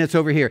wipe, and then it's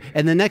over here.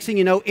 And the next thing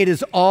you know, it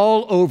is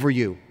all over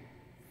you.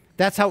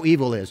 That's how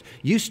evil is.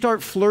 You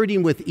start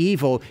flirting with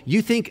evil.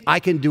 You think I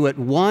can do it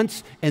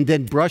once and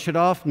then brush it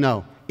off?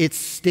 No. it's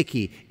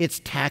sticky, it's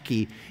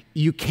tacky.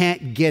 You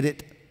can't get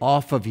it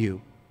off of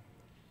you.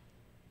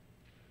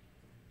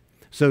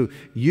 So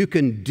you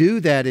can do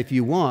that if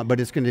you want, but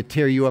it's going to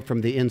tear you up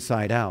from the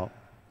inside out.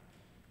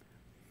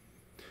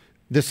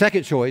 The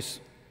second choice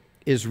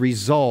is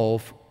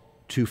resolve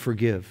to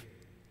forgive.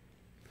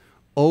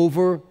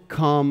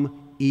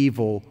 Overcome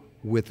evil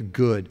with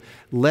good.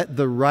 Let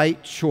the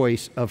right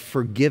choice of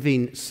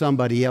forgiving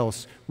somebody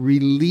else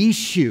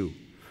release you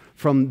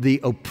from the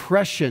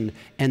oppression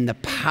and the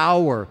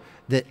power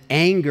that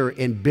anger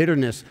and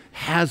bitterness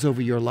has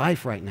over your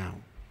life right now.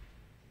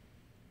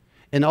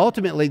 And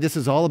ultimately, this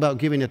is all about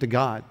giving it to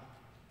God.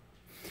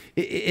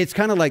 It's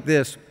kind of like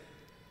this.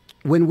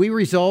 When we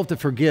resolve to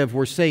forgive,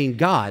 we're saying,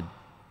 God,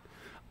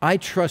 I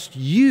trust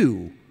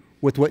you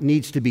with what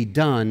needs to be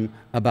done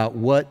about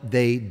what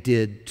they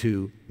did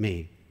to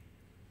me.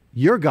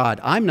 You're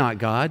God. I'm not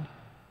God.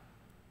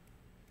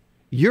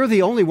 You're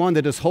the only one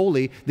that is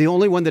holy, the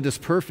only one that is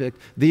perfect,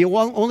 the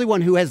only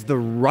one who has the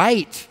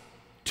right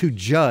to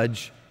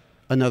judge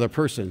another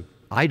person.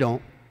 I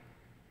don't.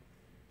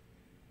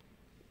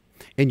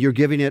 And you're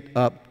giving it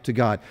up to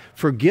God.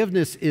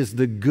 Forgiveness is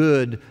the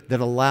good that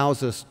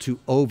allows us to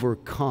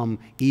overcome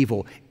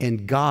evil,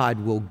 and God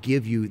will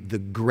give you the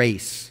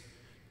grace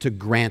to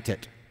grant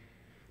it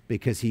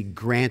because He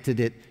granted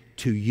it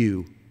to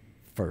you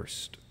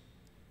first.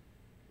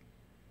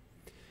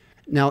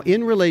 Now,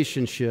 in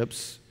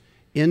relationships,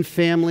 in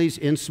families,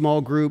 in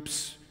small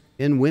groups,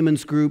 in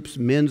women's groups,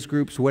 men's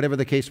groups, whatever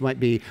the case might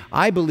be,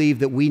 I believe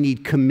that we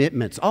need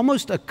commitments,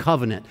 almost a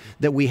covenant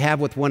that we have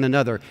with one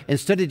another,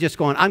 instead of just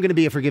going, I'm going to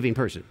be a forgiving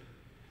person.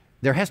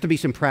 There has to be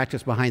some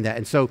practice behind that.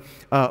 And so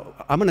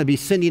I'm going to be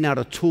sending out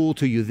a tool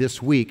to you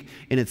this week,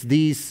 and it's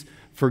these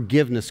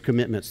forgiveness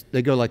commitments.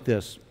 They go like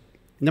this.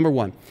 Number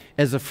one,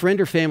 as a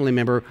friend or family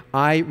member,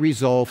 I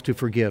resolve to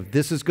forgive.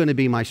 This is going to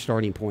be my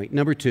starting point.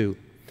 Number two,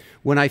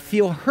 when I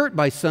feel hurt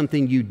by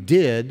something you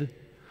did,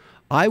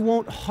 I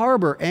won't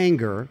harbor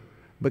anger,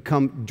 but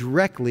come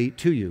directly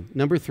to you.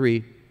 Number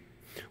three,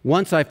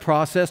 once I've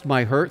processed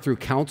my hurt through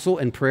counsel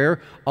and prayer,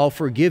 I'll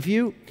forgive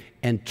you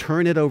and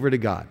turn it over to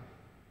God.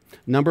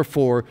 Number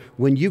four,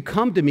 when you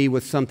come to me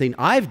with something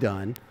I've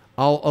done,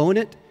 I'll own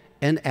it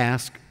and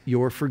ask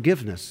your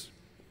forgiveness.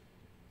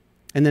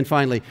 And then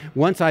finally,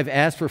 once I've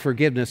asked for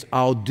forgiveness,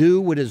 I'll do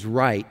what is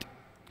right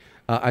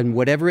and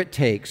whatever it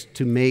takes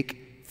to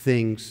make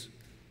things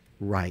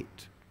right.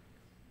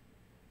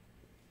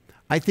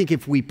 I think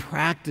if we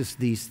practice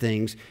these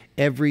things,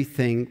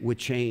 everything would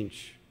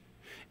change.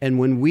 And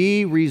when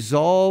we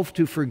resolve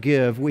to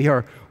forgive, we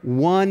are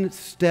one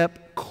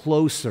step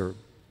closer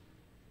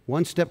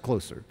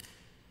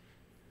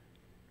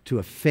to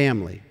a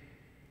family,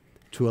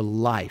 to a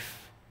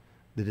life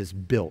that is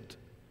built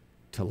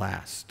to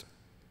last.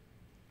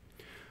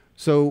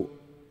 So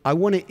I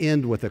want to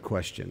end with a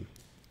question.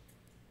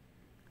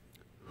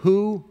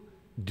 Who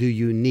do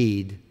you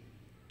need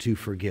to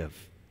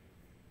forgive?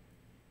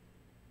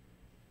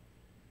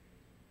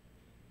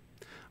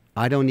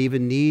 I don't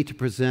even need to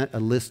present a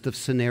list of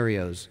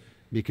scenarios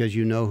because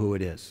you know who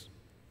it is.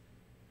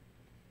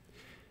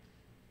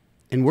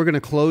 And we're going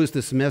to close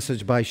this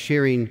message by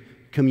sharing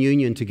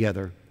communion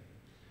together.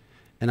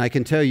 And I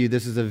can tell you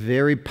this is a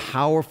very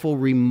powerful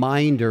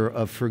reminder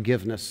of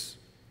forgiveness.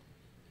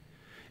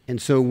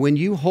 And so when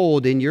you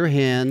hold in your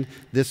hand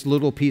this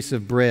little piece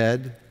of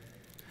bread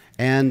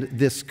and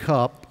this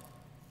cup,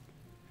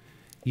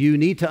 you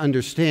need to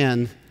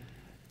understand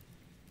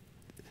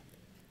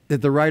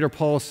that the writer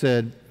Paul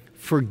said,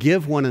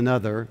 forgive one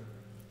another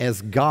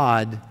as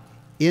God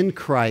in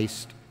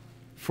Christ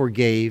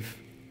forgave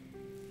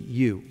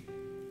you.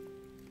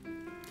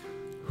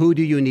 Who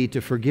do you need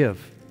to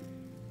forgive?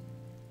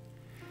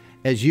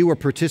 As you are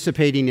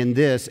participating in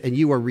this and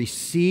you are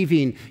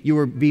receiving, you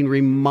are being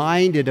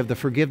reminded of the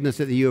forgiveness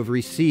that you have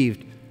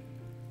received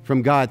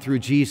from God through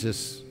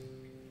Jesus,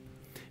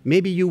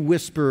 maybe you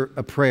whisper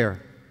a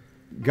prayer.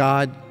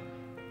 God,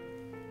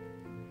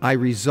 I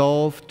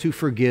resolve to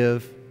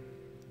forgive,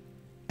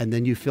 and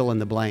then you fill in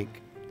the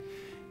blank.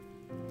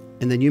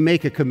 And then you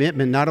make a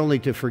commitment not only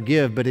to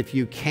forgive, but if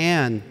you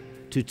can,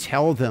 to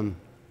tell them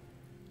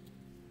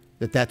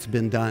that that's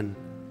been done.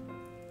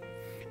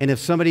 And if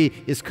somebody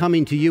is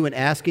coming to you and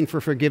asking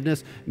for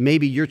forgiveness,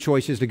 maybe your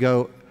choice is to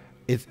go,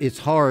 it's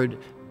hard,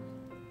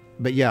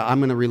 but yeah, I'm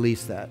going to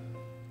release that.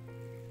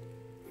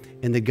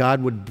 And that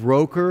God would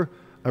broker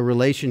a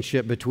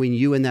relationship between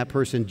you and that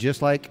person,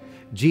 just like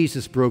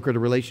Jesus brokered a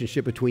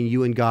relationship between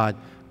you and God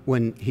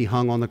when He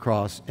hung on the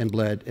cross and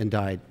bled and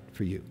died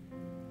for you.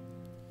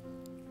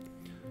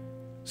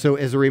 So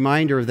as a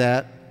reminder of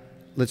that,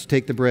 let's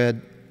take the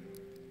bread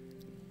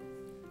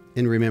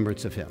in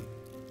remembrance of Him.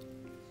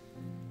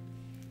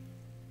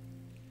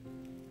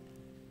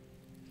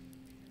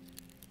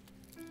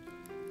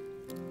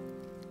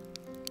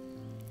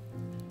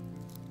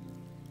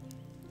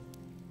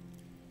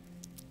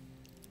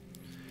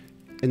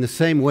 In the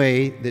same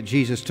way that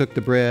Jesus took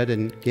the bread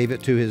and gave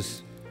it to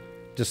His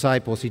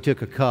disciples, He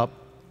took a cup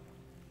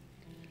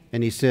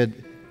and He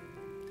said,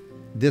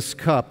 this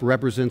cup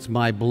represents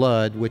my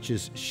blood, which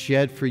is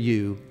shed for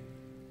you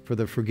for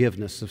the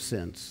forgiveness of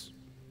sins.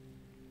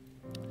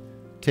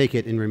 Take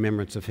it in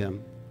remembrance of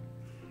him.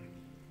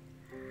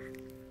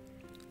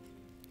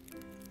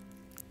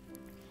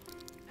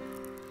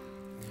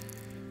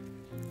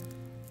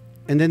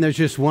 And then there's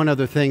just one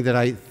other thing that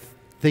I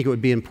think it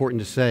would be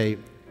important to say,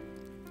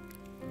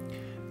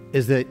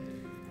 is that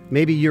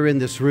maybe you're in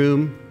this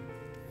room,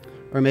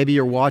 or maybe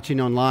you're watching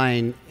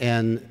online,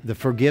 and the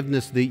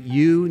forgiveness that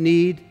you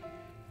need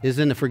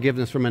isn't a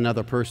forgiveness from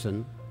another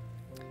person.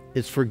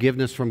 It's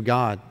forgiveness from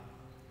God,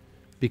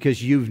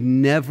 because you've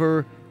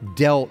never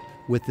dealt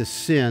with the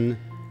sin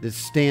that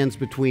stands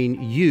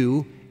between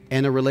you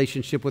and a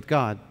relationship with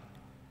God.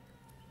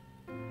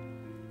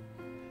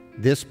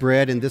 This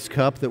bread and this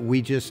cup that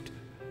we just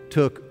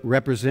took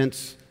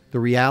represents the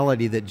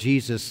reality that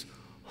Jesus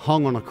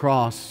hung on a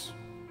cross,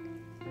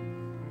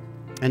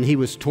 and he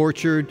was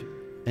tortured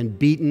and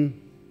beaten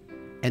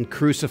and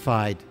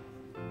crucified.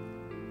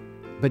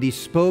 But he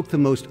spoke the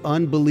most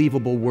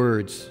unbelievable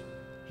words.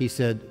 He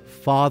said,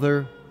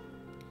 "Father,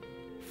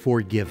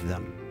 forgive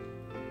them."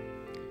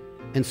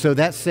 And so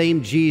that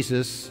same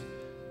Jesus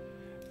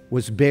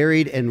was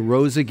buried and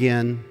rose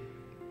again,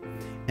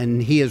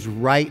 and he is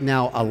right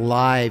now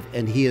alive,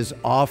 and he is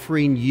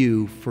offering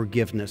you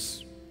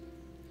forgiveness.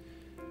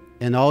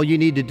 And all you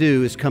need to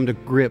do is come to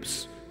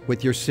grips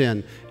with your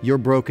sin, your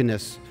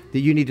brokenness, that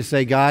you need to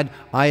say, God,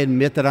 I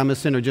admit that I'm a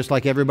sinner just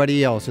like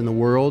everybody else in the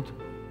world.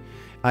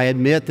 I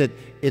admit that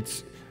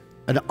it's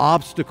an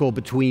obstacle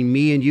between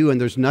me and you, and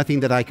there's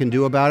nothing that I can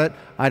do about it.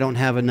 I don't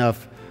have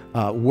enough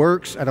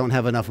works. I don't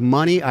have enough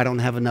money. I don't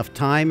have enough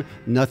time.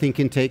 Nothing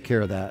can take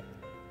care of that.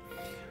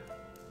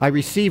 I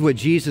receive what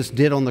Jesus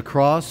did on the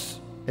cross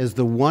as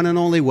the one and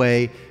only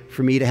way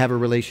for me to have a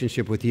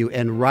relationship with you.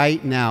 And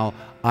right now,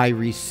 I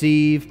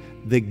receive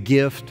the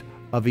gift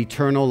of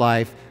eternal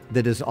life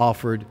that is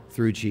offered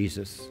through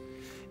Jesus.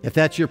 If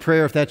that's your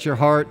prayer, if that's your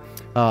heart,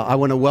 I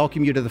want to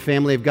welcome you to the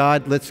family of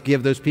God. Let's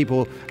give those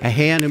people a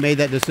hand who made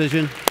that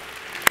decision.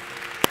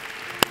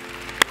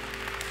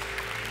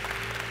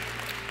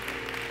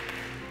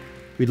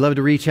 We'd love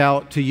to reach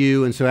out to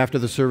you, and so after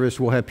the service,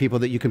 we'll have people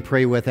that you can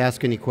pray with,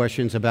 ask any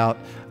questions about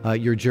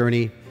your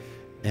journey,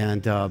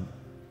 and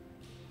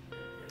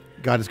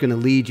God is going to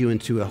lead you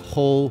into a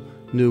whole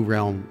new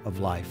realm of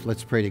life.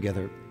 Let's pray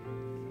together.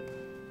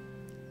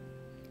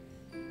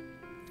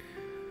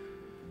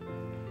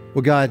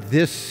 Well, God,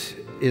 this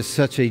is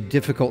such a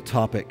difficult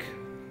topic,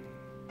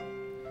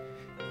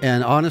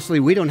 and honestly,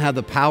 we don't have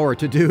the power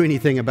to do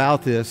anything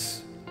about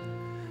this,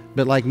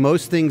 but like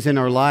most things in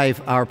our life,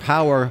 our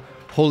power,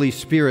 Holy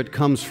Spirit,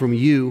 comes from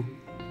you.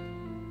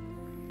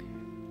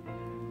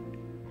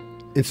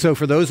 And so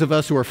for those of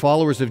us who are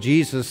followers of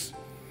Jesus,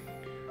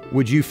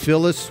 would you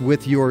fill us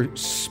with your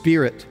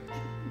Spirit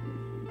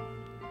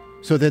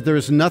so that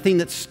there's nothing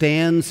that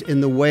stands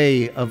in the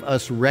way of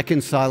us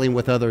reconciling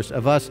with others,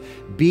 of us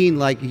being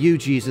like you,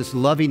 Jesus,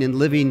 loving and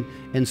living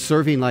and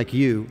serving like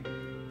you.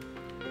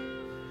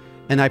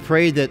 And I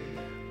pray that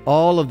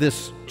all of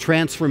this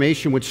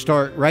transformation would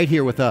start right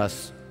here with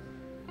us,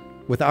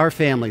 with our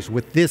families,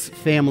 with this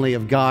family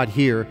of God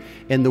here,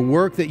 and the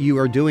work that you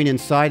are doing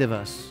inside of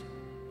us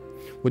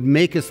would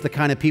make us the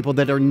kind of people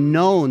that are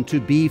known to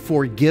be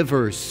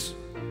forgivers,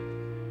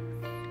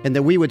 and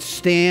that we would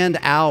stand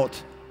out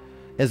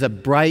as a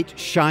bright,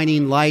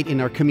 shining light in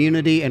our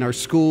community and our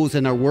schools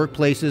and our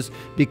workplaces,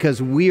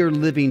 because we are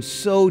living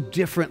so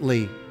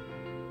differently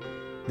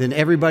than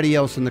everybody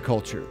else in the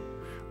culture.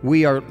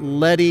 We are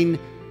letting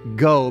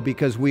go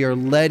because we are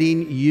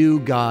letting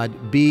you,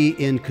 God, be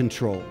in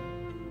control.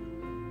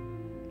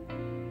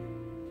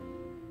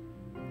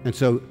 And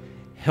so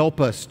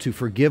help us to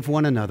forgive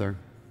one another,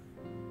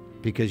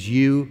 because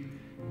you,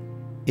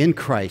 in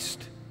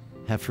Christ,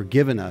 have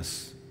forgiven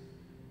us.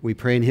 We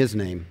pray in his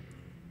name.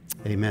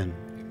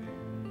 Amen.